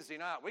on a Wednesday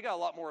night. We got a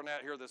lot more than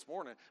that here this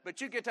morning. But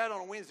you get that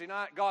on a Wednesday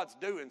night, God's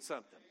doing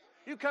something.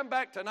 You come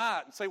back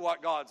tonight and see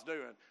what God's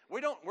doing.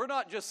 We're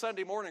not just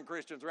Sunday morning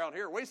Christians around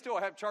here. We still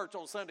have church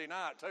on Sunday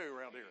night too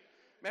around here.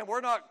 Man,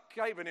 we're not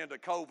caving into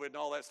COVID and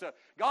all that stuff.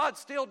 God's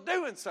still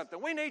doing something.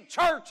 We need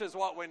church is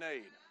what we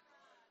need.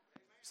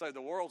 Say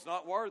the world's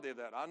not worthy of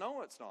that. I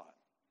know it's not.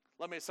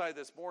 Let me say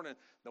this morning,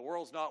 the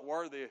world's not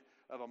worthy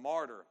of a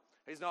martyr.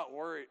 He's not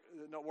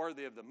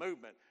worthy of the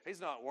movement. He's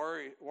not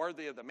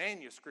worthy of the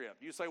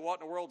manuscript. You say, what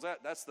in the world's that?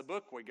 That's the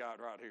book we got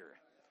right here.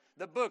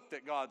 The book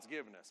that God's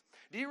given us.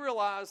 Do you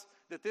realize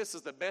that this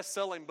is the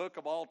best-selling book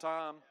of all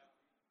time?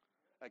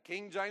 A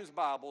King James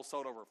Bible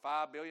sold over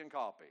 5 billion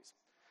copies.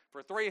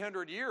 For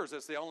 300 years,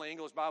 it's the only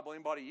English Bible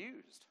anybody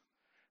used.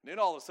 And then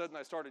all of a sudden,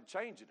 they started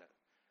changing it.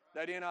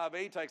 That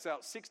NIV takes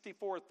out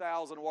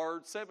 64,000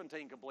 words,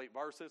 17 complete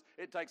verses.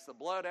 It takes the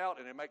blood out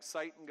and it makes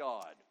Satan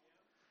God.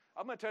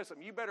 I'm going to tell you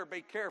something. You better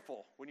be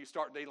careful when you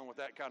start dealing with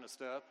that kind of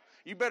stuff.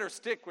 You better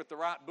stick with the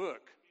right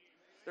book.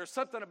 There's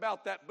something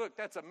about that book.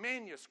 That's a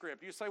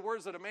manuscript. You say,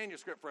 where's it a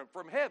manuscript from?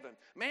 From heaven.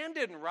 Man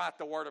didn't write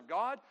the Word of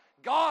God.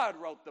 God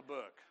wrote the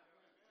book.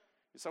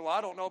 You say, well,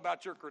 I don't know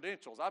about your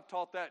credentials. I've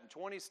taught that in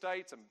 20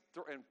 states and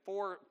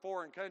 4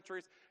 foreign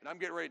countries, and I'm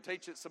getting ready to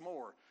teach it some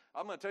more.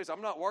 I'm going to tell you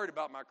something. I'm not worried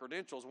about my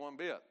credentials one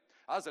bit.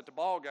 I was at the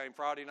ball game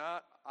Friday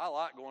night. I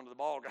like going to the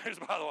ball games,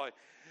 by the way,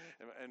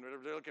 and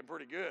they're looking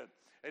pretty good.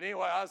 And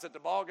anyway, I was at the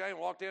ball game,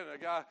 walked in, and a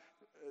guy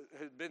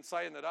had been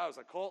saying that I was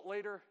a cult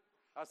leader.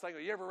 I was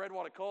thinking, you ever read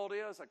what a cult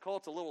is? A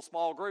cult's a little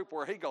small group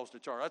where he goes to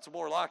church. That's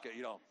more like it,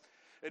 you know.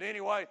 And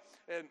anyway,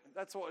 and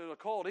that's what a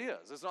cult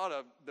is. It's not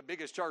the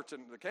biggest church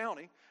in the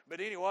county.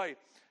 But anyway,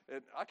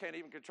 I can't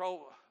even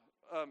control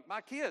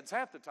my kids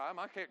half the time.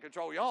 I can't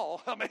control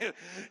y'all. I mean,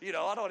 you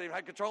know, I don't even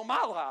have control of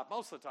my life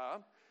most of the time.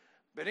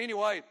 But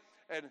anyway,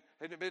 and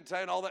had been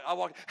saying all that. I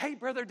walked, hey,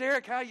 Brother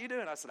Derek, how you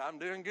doing? I said, I'm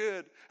doing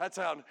good. That's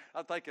how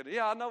I'm thinking,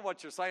 yeah, I know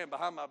what you're saying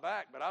behind my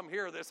back, but I'm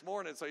here this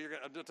morning, so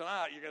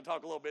tonight you're going to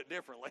talk a little bit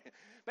differently.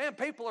 Man,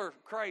 people are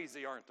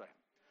crazy, aren't they?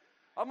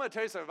 I'm going to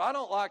tell you something. If I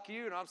don't like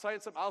you and I'm saying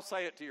something, I'll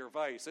say it to your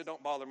face. It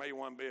don't bother me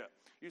one bit.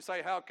 You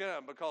say, how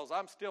come? Because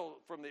I'm still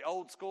from the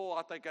old school.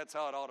 I think that's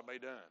how it ought to be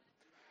done.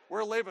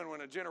 We're living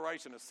in a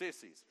generation of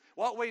sissies.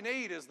 What we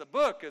need is the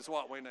book is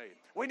what we need.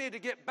 We need to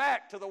get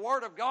back to the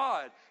Word of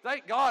God.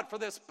 Thank God for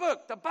this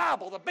book, the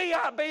Bible, the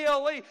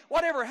Bible.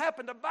 Whatever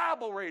happened to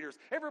Bible readers?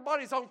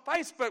 Everybody's on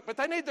Facebook, but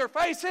they need their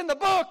face in the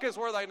book is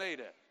where they need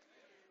it.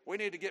 We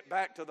need to get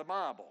back to the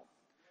Bible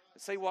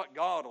and see what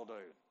God will do.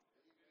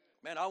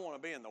 Man, I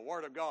want to be in the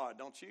Word of God,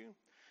 don't you?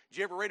 Did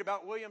you ever read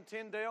about William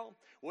Tyndale?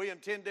 William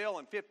Tyndale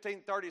in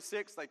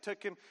 1536, they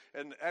took him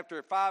and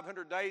after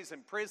 500 days in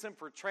prison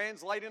for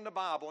translating the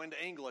Bible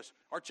into English.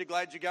 Aren't you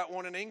glad you got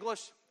one in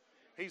English?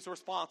 He's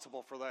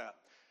responsible for that.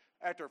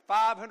 After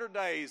 500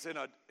 days in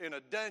a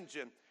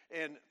dungeon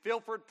in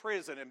Filford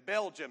Prison in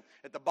Belgium,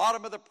 at the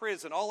bottom of the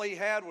prison, all he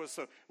had was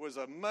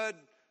a mud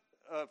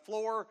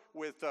floor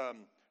with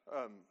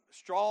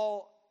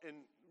straw and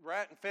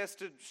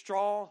rat-infested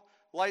straw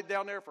laid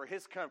down there for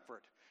his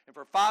comfort. And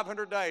for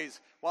 500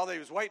 days, while he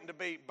was waiting to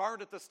be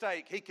burned at the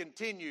stake, he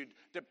continued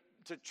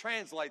to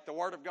translate the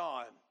Word of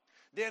God.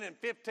 Then in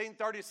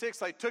 1536,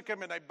 they took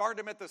him and they burned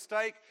him at the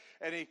stake,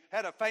 and he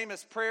had a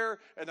famous prayer,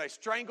 and they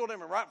strangled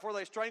him, and right before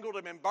they strangled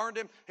him and burned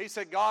him, he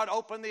said, God,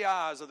 open the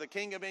eyes of the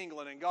King of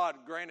England, and God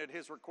granted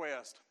his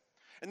request.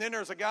 And then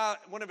there's a guy,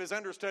 one of his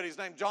understudies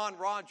named John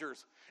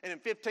Rogers, and in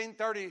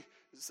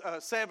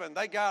 1537,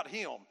 they got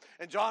him.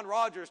 And John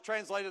Rogers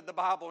translated the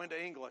Bible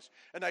into English.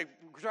 And they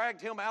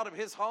dragged him out of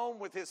his home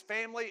with his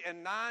family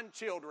and 9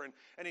 children.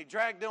 And he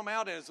dragged them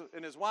out,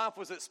 and his wife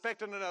was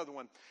expecting another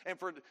one. And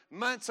for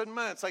months and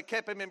months, they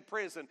kept him in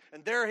prison.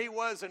 And there he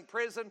was in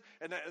prison.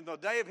 And the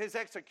day of his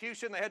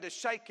execution, they had to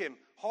shake him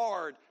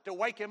hard to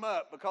wake him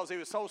up because he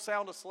was so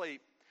sound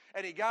asleep.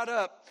 And he got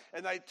up,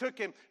 and they took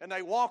him, and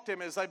they walked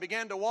him. As they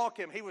began to walk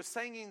him, he was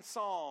singing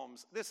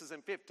psalms. This is in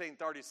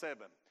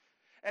 1537.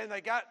 And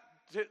they got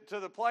to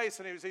the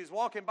place, and he's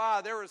walking by.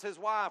 There was his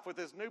wife with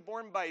his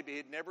newborn baby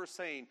he'd never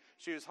seen.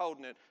 She was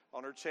holding it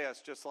on her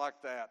chest just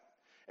like that.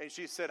 And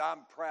she said,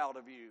 I'm proud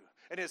of you.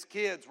 And his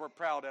kids were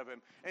proud of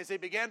him. As he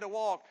began to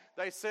walk,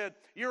 they said,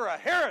 you're a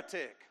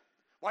heretic.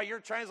 Why,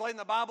 you're translating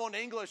the Bible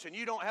into English, and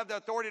you don't have the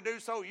authority to do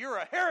so. You're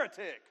a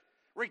heretic.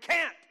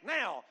 Recant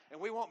now, and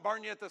we won't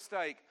burn you at the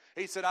stake.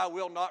 He said, I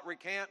will not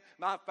recant.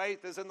 My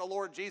faith is in the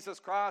Lord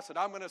Jesus Christ, and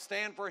I'm going to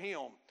stand for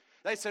him.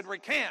 They said,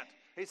 recant.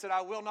 He said,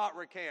 I will not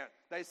recant.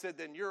 They said,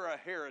 then you're a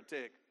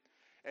heretic.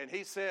 And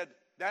he said,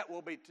 that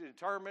will be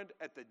determined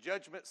at the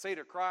judgment seat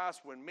of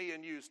Christ when me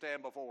and you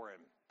stand before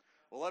him.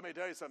 Well, let me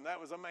tell you something. That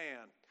was a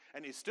man.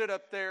 And he stood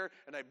up there,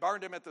 and they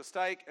burned him at the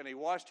stake, and he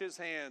washed his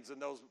hands in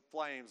those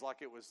flames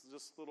like it was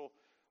just little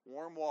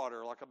warm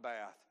water, like a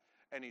bath.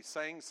 And he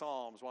sang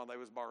psalms while they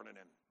was burning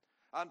him.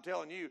 I'm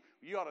telling you,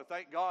 you ought to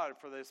thank God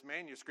for this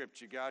manuscript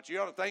you got. You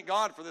ought to thank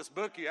God for this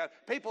book you have.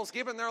 People's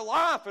given their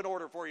life in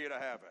order for you to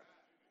have it.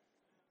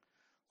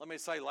 Let me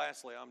say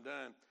lastly, I'm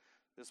done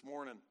this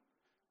morning.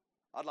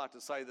 I'd like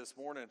to say this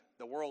morning,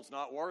 the world's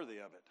not worthy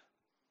of it.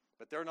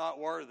 But they're not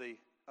worthy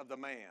of the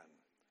man.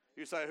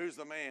 You say, who's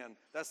the man?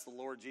 That's the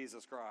Lord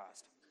Jesus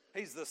Christ.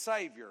 He's the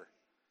Savior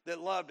that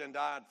loved and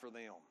died for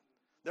them.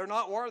 They're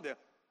not worthy.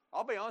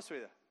 I'll be honest with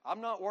you. I'm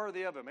not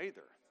worthy of him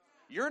either.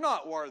 You're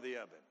not worthy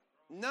of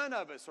him. None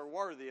of us are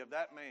worthy of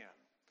that man.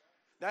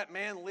 That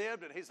man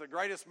lived, and he's the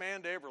greatest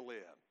man to ever live.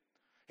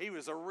 He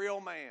was a real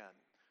man.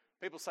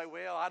 People say,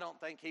 well, I don't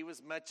think he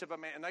was much of a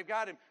man. And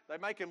they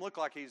make him look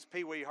like he's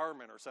Pee Wee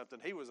Herman or something.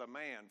 He was a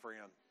man,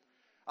 friend.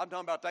 I'm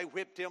talking about they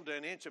whipped him to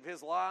an inch of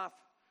his life.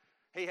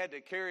 He had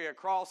to carry a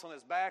cross on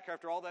his back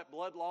after all that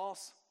blood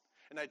loss.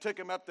 And they took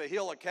him up the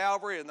hill of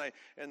Calvary, and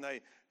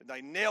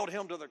they nailed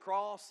him to the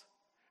cross.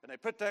 And they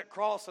put that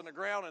cross on the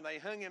ground, and they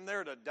hung him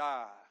there to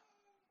die.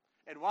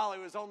 And while he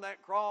was on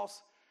that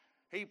cross,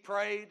 he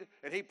prayed,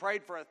 and he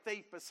prayed for a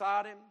thief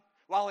beside him.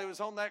 While he was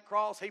on that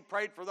cross, he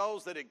prayed for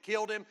those that had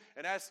killed him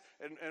and asked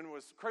and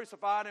was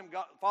crucified him.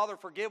 God, Father,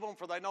 forgive them,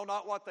 for they know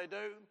not what they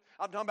do.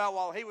 I'm talking about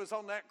while he was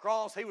on that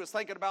cross, he was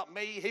thinking about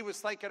me. He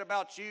was thinking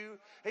about you.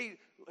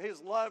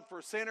 His love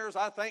for sinners.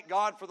 I thank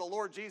God for the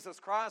Lord Jesus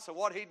Christ and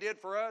what he did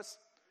for us.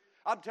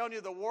 I'm telling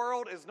you, the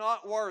world is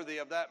not worthy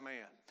of that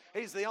man.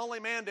 He's the only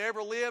man to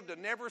ever live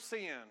and never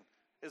sin,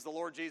 is the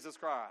Lord Jesus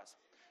Christ.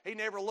 He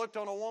never looked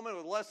on a woman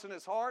with lust in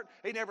his heart.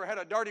 He never had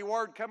a dirty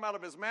word come out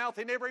of his mouth.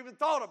 He never even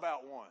thought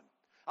about one.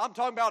 I'm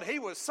talking about he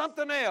was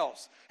something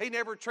else. He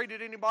never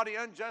treated anybody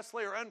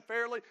unjustly or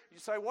unfairly. You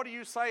say, what are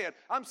you saying?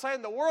 I'm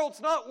saying the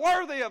world's not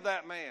worthy of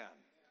that man.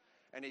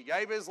 And he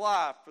gave his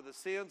life for the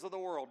sins of the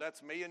world.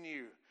 That's me and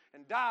you.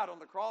 And died on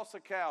the cross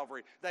of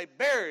Calvary. They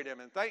buried him,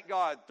 and thank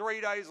God, 3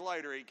 days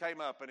later he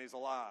came up and he's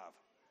alive.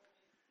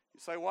 You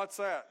say, what's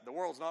that? The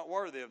world's not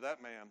worthy of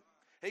that man.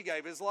 He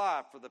gave his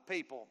life for the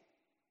people.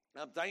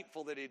 I'm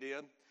thankful that he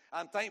did.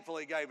 I'm thankful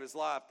he gave his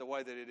life the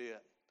way that he did.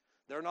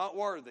 They're not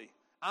worthy.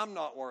 I'm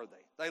not worthy.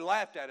 They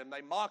laughed at him.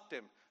 They mocked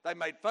him. They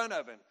made fun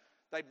of him.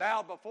 They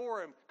bowed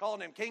before him,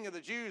 calling him King of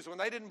the Jews when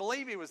they didn't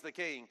believe he was the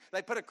king.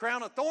 They put a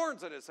crown of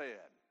thorns on his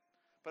head,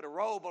 put a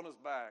robe on his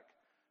back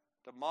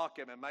to mock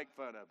him and make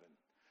fun of him.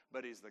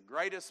 But he's the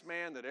greatest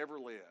man that ever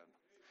lived.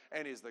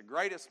 And he's the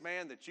greatest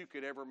man that you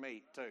could ever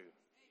meet too.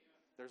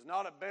 There's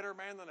not a better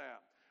man than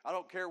that. I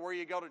don't care where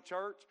you go to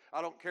church.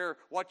 I don't care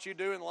what you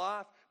do in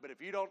life. But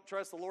if you don't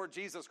trust the Lord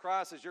Jesus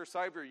Christ as your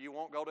Savior, you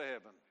won't go to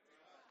heaven.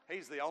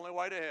 He's the only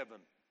way to heaven.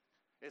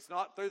 It's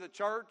not through the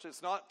church.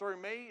 It's not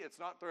through me. It's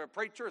not through a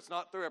preacher. It's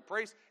not through a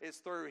priest. It's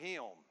through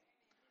him.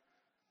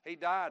 He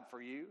died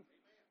for you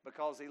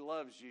because he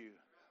loves you.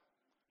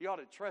 You ought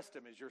to trust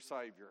him as your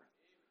Savior.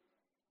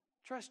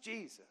 Trust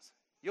Jesus.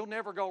 You'll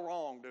never go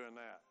wrong doing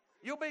that.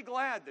 You'll be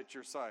glad that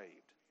you're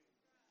saved.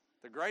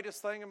 The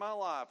greatest thing in my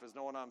life is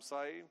knowing I'm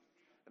saved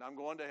and I'm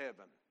going to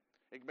heaven.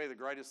 It can be the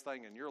greatest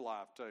thing in your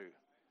life too.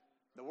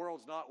 The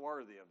world's not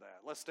worthy of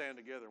that. Let's stand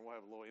together and we'll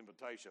have a little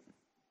invitation.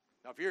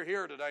 Now, if you're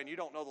here today and you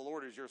don't know the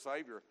Lord as your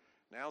Savior,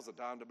 now's the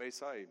time to be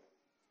saved.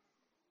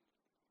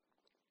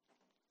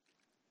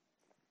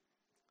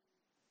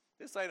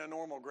 This ain't a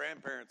normal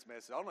grandparents'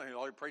 message. I don't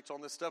know who preach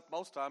on this stuff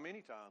most time,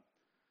 anytime.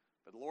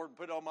 But the Lord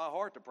put it on my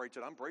heart to preach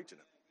it. I'm preaching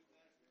it.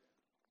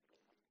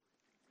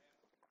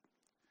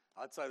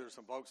 I'd say there's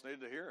some folks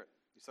need to hear it.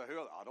 You say, who?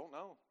 I don't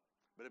know.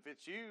 But if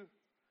it's you,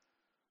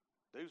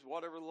 do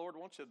whatever the Lord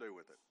wants you to do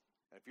with it.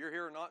 And if you're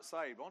here and not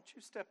saved, why don't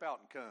you step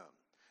out and come?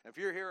 If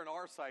you're here and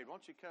are saved, why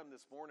don't you come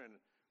this morning and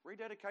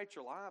rededicate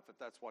your life if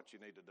that's what you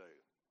need to do.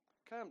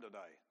 Come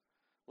today.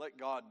 Let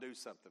God do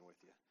something with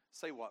you.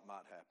 See what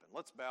might happen.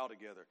 Let's bow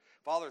together.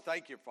 Father,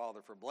 thank you,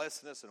 Father, for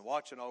blessing us and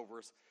watching over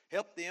us.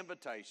 Help the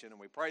invitation, and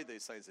we pray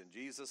these things in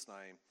Jesus'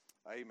 name.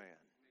 Amen.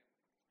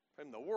 From the world.